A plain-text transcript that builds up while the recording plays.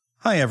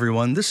Hi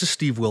everyone, this is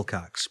Steve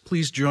Wilcox.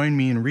 Please join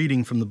me in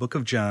reading from the book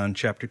of John,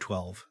 chapter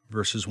 12,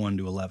 verses 1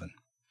 to 11.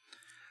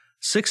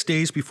 6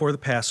 days before the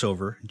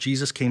Passover,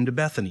 Jesus came to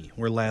Bethany,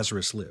 where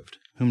Lazarus lived,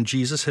 whom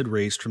Jesus had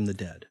raised from the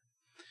dead.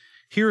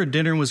 Here a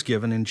dinner was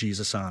given in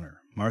Jesus'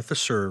 honor. Martha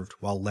served,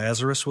 while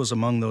Lazarus was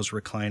among those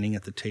reclining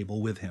at the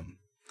table with him.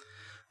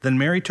 Then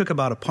Mary took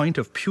about a pint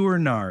of pure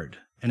nard,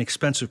 an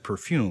expensive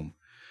perfume.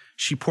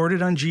 She poured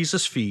it on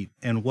Jesus' feet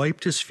and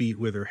wiped his feet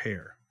with her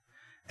hair.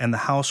 And the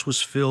house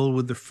was filled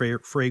with the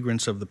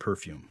fragrance of the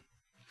perfume.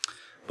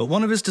 But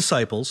one of his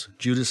disciples,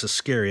 Judas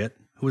Iscariot,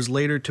 who was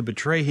later to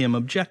betray him,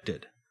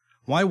 objected.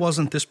 Why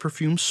wasn't this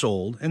perfume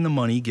sold and the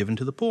money given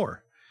to the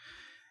poor?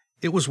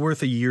 It was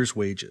worth a year's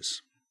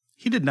wages.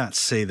 He did not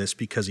say this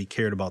because he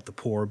cared about the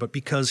poor, but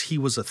because he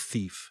was a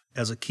thief.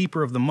 As a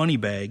keeper of the money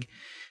bag,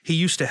 he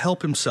used to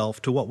help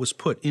himself to what was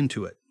put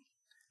into it.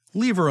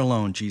 Leave her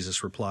alone,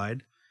 Jesus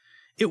replied.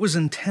 It was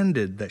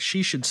intended that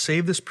she should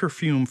save this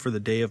perfume for the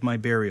day of my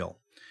burial.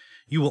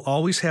 You will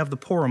always have the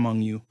poor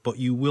among you, but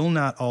you will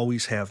not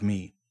always have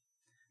me.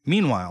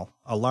 Meanwhile,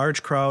 a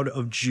large crowd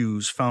of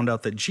Jews found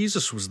out that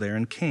Jesus was there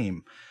and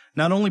came,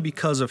 not only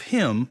because of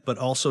him, but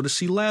also to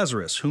see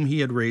Lazarus, whom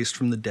he had raised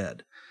from the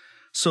dead.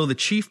 So the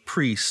chief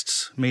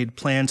priests made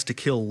plans to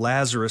kill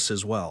Lazarus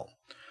as well,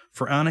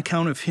 for on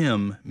account of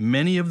him,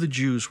 many of the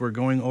Jews were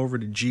going over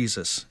to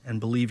Jesus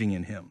and believing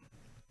in him.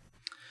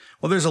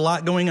 Well, there's a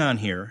lot going on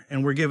here,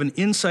 and we're given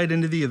insight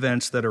into the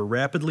events that are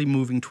rapidly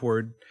moving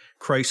toward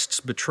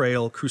Christ's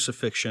betrayal,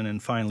 crucifixion,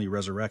 and finally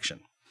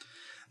resurrection.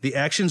 The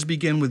actions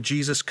begin with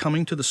Jesus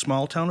coming to the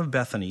small town of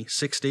Bethany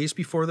 6 days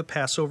before the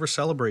Passover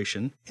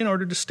celebration in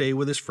order to stay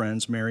with his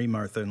friends Mary,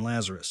 Martha, and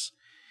Lazarus.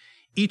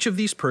 Each of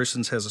these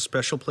persons has a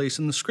special place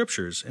in the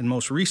Scriptures, and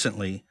most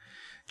recently,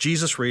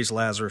 Jesus raised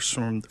Lazarus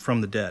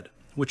from the dead,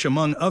 which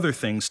among other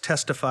things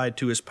testified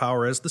to his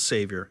power as the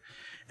Savior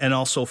and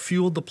also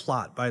fueled the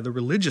plot by the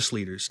religious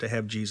leaders to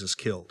have Jesus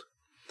killed.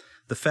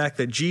 The fact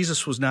that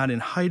Jesus was not in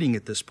hiding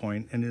at this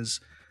point and is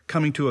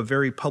coming to a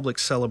very public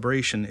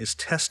celebration is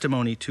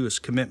testimony to his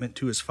commitment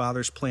to his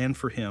Father's plan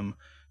for him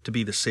to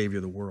be the Savior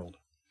of the world.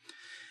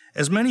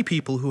 As many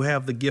people who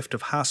have the gift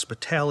of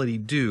hospitality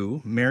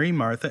do, Mary,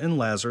 Martha, and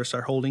Lazarus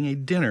are holding a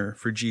dinner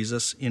for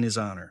Jesus in his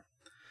honor.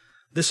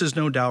 This is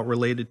no doubt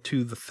related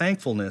to the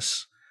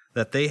thankfulness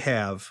that they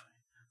have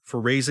for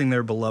raising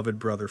their beloved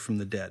brother from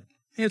the dead.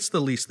 It's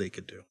the least they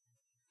could do.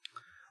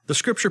 The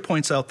Scripture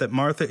points out that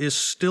Martha is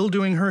still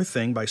doing her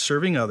thing by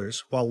serving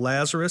others, while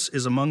Lazarus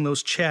is among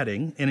those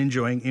chatting and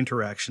enjoying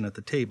interaction at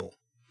the table.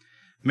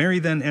 Mary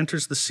then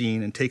enters the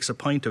scene and takes a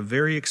pint of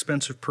very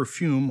expensive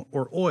perfume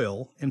or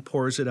oil and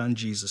pours it on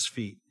Jesus'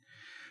 feet.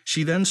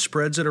 She then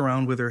spreads it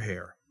around with her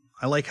hair.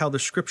 I like how the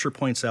Scripture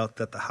points out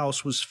that the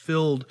house was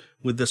filled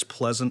with this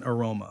pleasant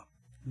aroma.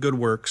 Good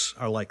works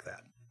are like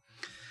that.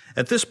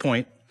 At this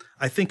point,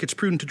 I think it's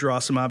prudent to draw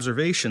some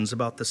observations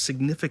about the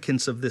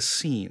significance of this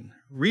scene.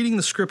 Reading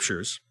the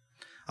Scriptures,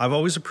 I've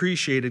always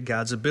appreciated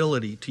God's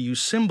ability to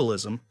use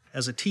symbolism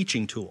as a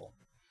teaching tool.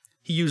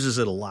 He uses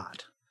it a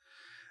lot.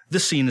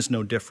 This scene is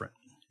no different.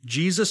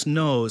 Jesus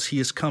knows he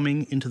is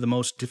coming into the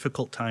most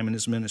difficult time in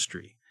his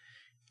ministry.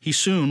 He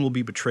soon will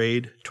be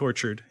betrayed,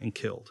 tortured, and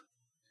killed.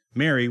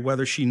 Mary,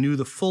 whether she knew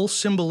the full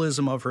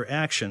symbolism of her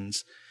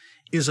actions,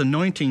 is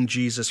anointing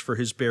Jesus for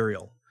his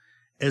burial,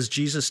 as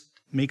Jesus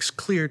makes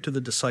clear to the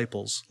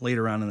disciples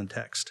later on in the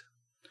text.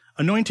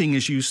 Anointing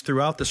is used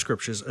throughout the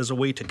Scriptures as a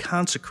way to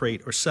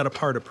consecrate or set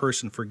apart a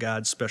person for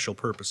God's special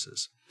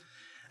purposes.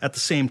 At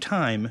the same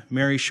time,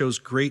 Mary shows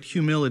great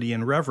humility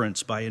and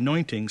reverence by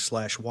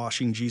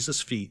anointing/washing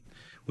Jesus' feet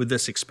with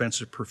this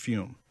expensive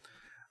perfume.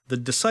 The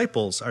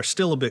disciples are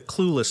still a bit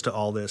clueless to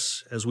all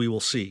this, as we will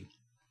see.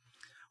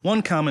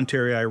 One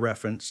commentary I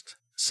referenced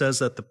says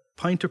that the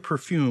pint of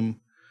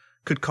perfume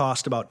could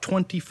cost about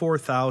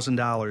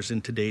 $24,000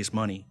 in today's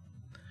money.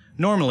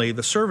 Normally,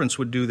 the servants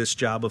would do this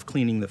job of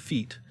cleaning the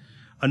feet.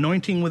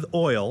 Anointing with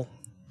oil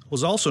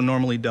was also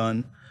normally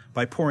done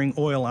by pouring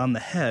oil on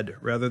the head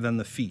rather than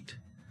the feet.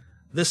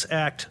 This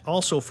act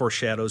also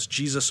foreshadows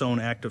Jesus' own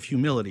act of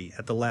humility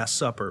at the Last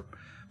Supper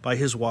by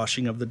his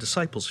washing of the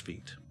disciples'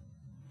 feet.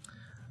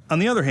 On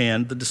the other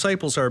hand, the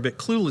disciples are a bit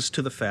clueless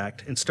to the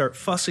fact and start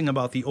fussing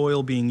about the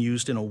oil being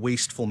used in a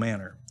wasteful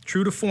manner.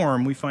 True to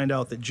form, we find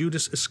out that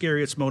Judas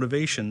Iscariot's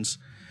motivations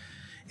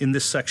in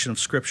this section of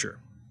Scripture.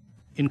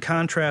 In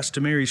contrast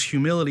to Mary's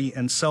humility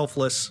and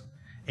selfless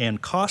and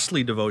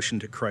costly devotion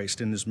to Christ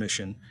in his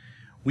mission,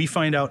 we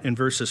find out in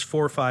verses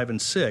 4, 5,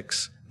 and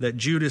 6 that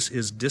Judas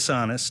is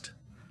dishonest,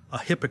 a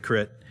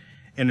hypocrite,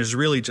 and is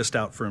really just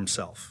out for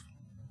himself.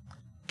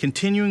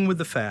 Continuing with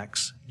the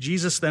facts,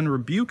 Jesus then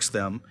rebukes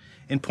them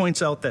and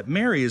points out that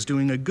Mary is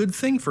doing a good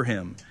thing for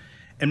him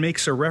and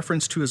makes a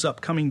reference to his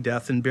upcoming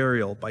death and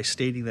burial by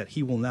stating that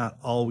he will not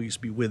always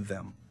be with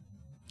them.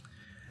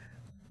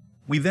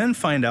 We then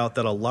find out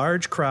that a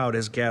large crowd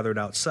has gathered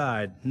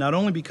outside, not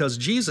only because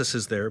Jesus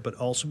is there, but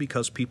also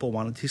because people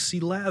wanted to see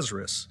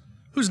Lazarus,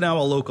 who's now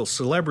a local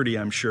celebrity,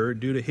 I'm sure,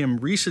 due to him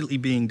recently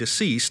being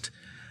deceased,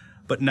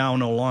 but now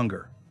no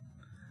longer.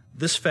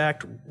 this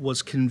fact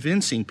was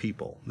convincing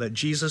people that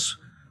Jesus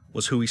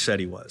was who he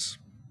said he was.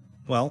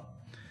 Well,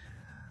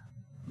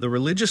 the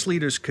religious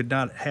leaders could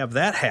not have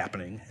that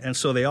happening, and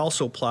so they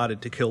also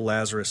plotted to kill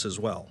Lazarus as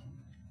well.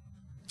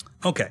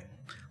 Okay,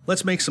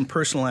 let's make some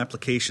personal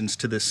applications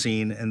to this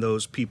scene and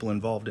those people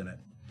involved in it.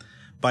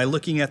 By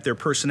looking at their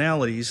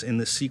personalities in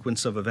this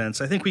sequence of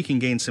events, I think we can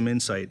gain some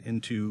insight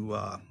into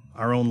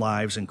our own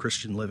lives and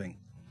Christian living.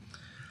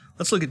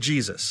 Let's look at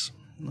Jesus.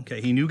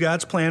 Okay, he knew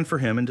God's plan for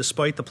him, and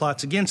despite the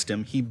plots against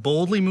him, he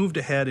boldly moved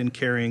ahead in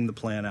carrying the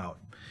plan out.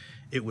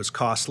 It was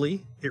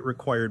costly, it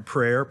required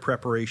prayer,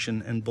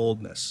 preparation, and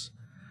boldness.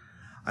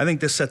 I think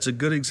this sets a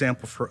good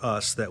example for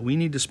us that we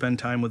need to spend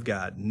time with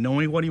God,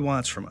 knowing what he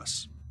wants from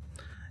us.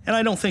 And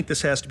I don't think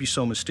this has to be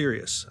so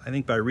mysterious. I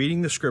think by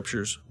reading the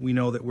scriptures, we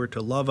know that we're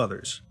to love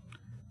others,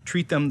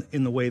 treat them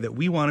in the way that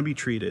we want to be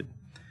treated,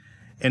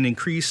 and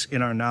increase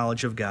in our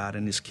knowledge of God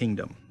and his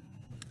kingdom.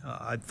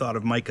 I thought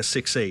of Micah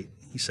 6:8.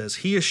 He says,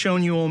 "He has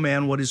shown you, O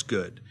man, what is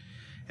good.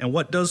 And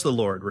what does the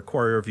Lord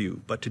require of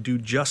you, but to do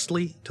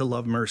justly, to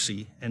love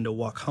mercy, and to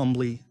walk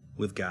humbly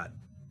with God?"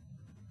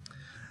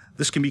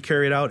 This can be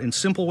carried out in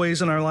simple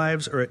ways in our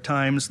lives, or at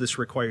times this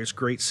requires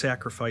great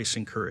sacrifice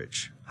and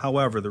courage.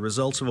 However, the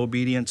results of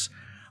obedience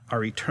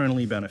are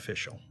eternally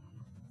beneficial.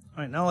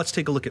 All right, now let's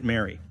take a look at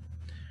Mary.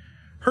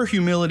 Her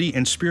humility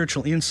and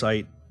spiritual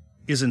insight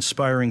is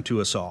inspiring to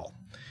us all.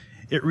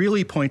 It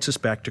really points us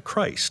back to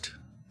Christ.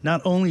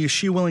 Not only is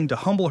she willing to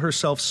humble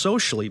herself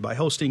socially by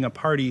hosting a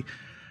party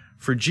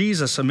for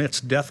Jesus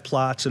amidst death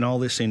plots and all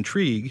this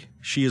intrigue,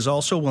 she is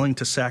also willing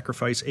to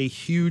sacrifice a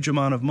huge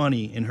amount of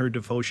money in her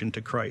devotion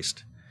to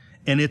Christ.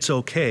 And it's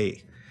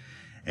okay.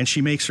 And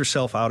she makes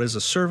herself out as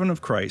a servant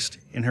of Christ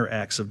in her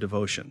acts of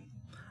devotion.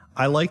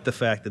 I like the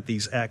fact that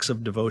these acts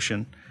of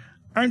devotion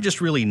aren't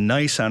just really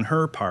nice on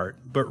her part,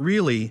 but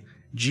really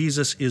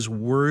Jesus is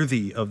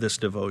worthy of this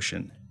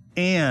devotion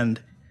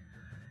and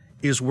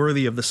is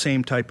worthy of the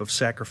same type of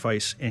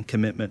sacrifice and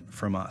commitment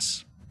from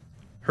us.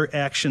 Her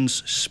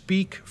actions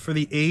speak for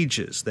the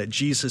ages that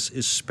Jesus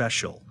is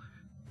special,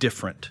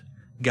 different,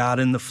 God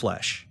in the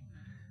flesh,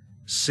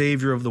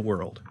 Savior of the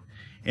world,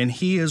 and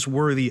he is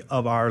worthy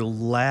of our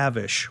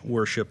lavish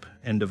worship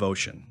and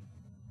devotion.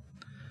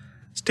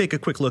 Let's take a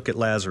quick look at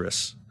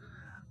Lazarus.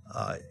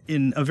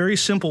 In a very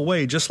simple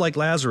way, just like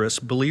Lazarus,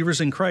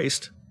 believers in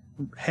Christ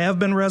have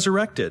been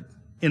resurrected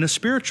in a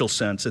spiritual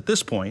sense at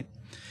this point,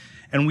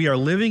 and we are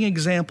living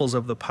examples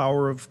of the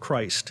power of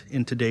Christ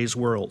in today's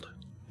world.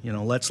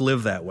 Let's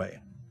live that way.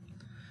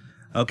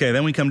 Okay,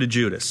 then we come to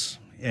Judas,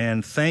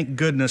 and thank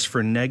goodness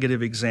for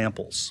negative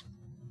examples.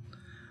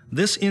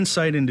 This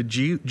insight into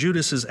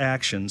Judas's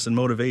actions and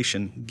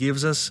motivation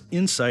gives us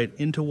insight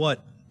into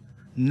what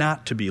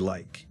not to be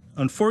like.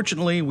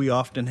 Unfortunately, we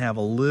often have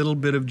a little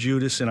bit of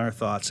Judas in our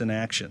thoughts and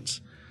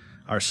actions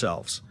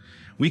ourselves.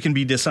 We can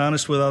be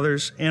dishonest with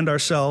others and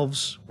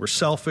ourselves. We're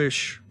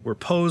selfish, we're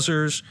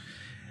posers,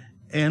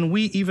 and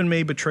we even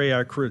may betray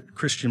our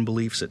Christian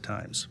beliefs at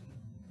times.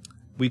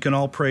 We can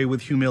all pray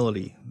with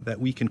humility that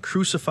we can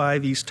crucify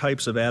these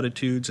types of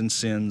attitudes and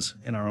sins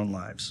in our own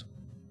lives.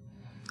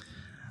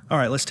 All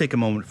right, let's take a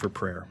moment for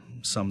prayer.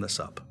 Sum this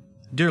up.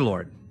 Dear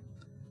Lord,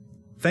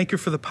 thank you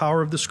for the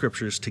power of the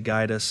scriptures to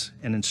guide us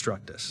and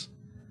instruct us.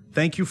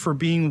 Thank you for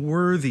being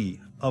worthy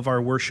of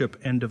our worship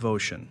and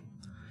devotion.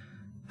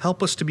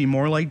 Help us to be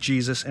more like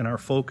Jesus and are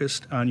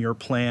focused on your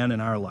plan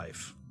in our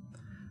life.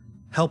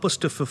 Help us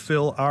to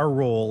fulfill our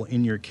role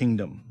in your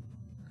kingdom.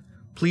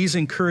 Please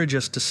encourage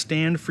us to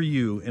stand for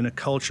you in a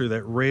culture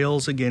that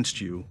rails against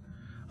you,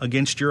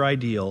 against your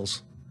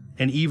ideals,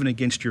 and even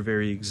against your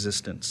very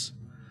existence.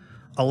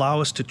 Allow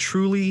us to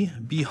truly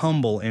be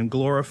humble and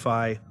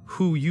glorify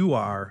who you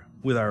are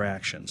with our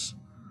actions.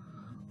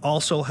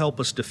 Also help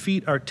us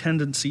defeat our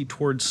tendency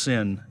towards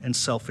sin and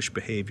selfish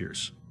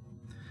behaviors.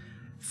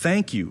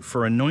 Thank you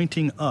for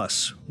anointing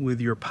us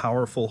with your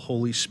powerful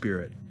Holy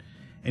Spirit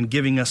and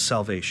giving us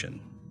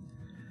salvation.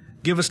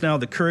 Give us now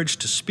the courage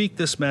to speak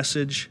this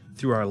message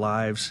through our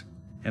lives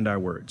and our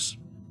words.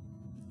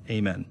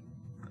 Amen.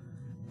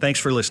 Thanks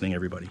for listening,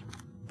 everybody.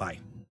 Bye.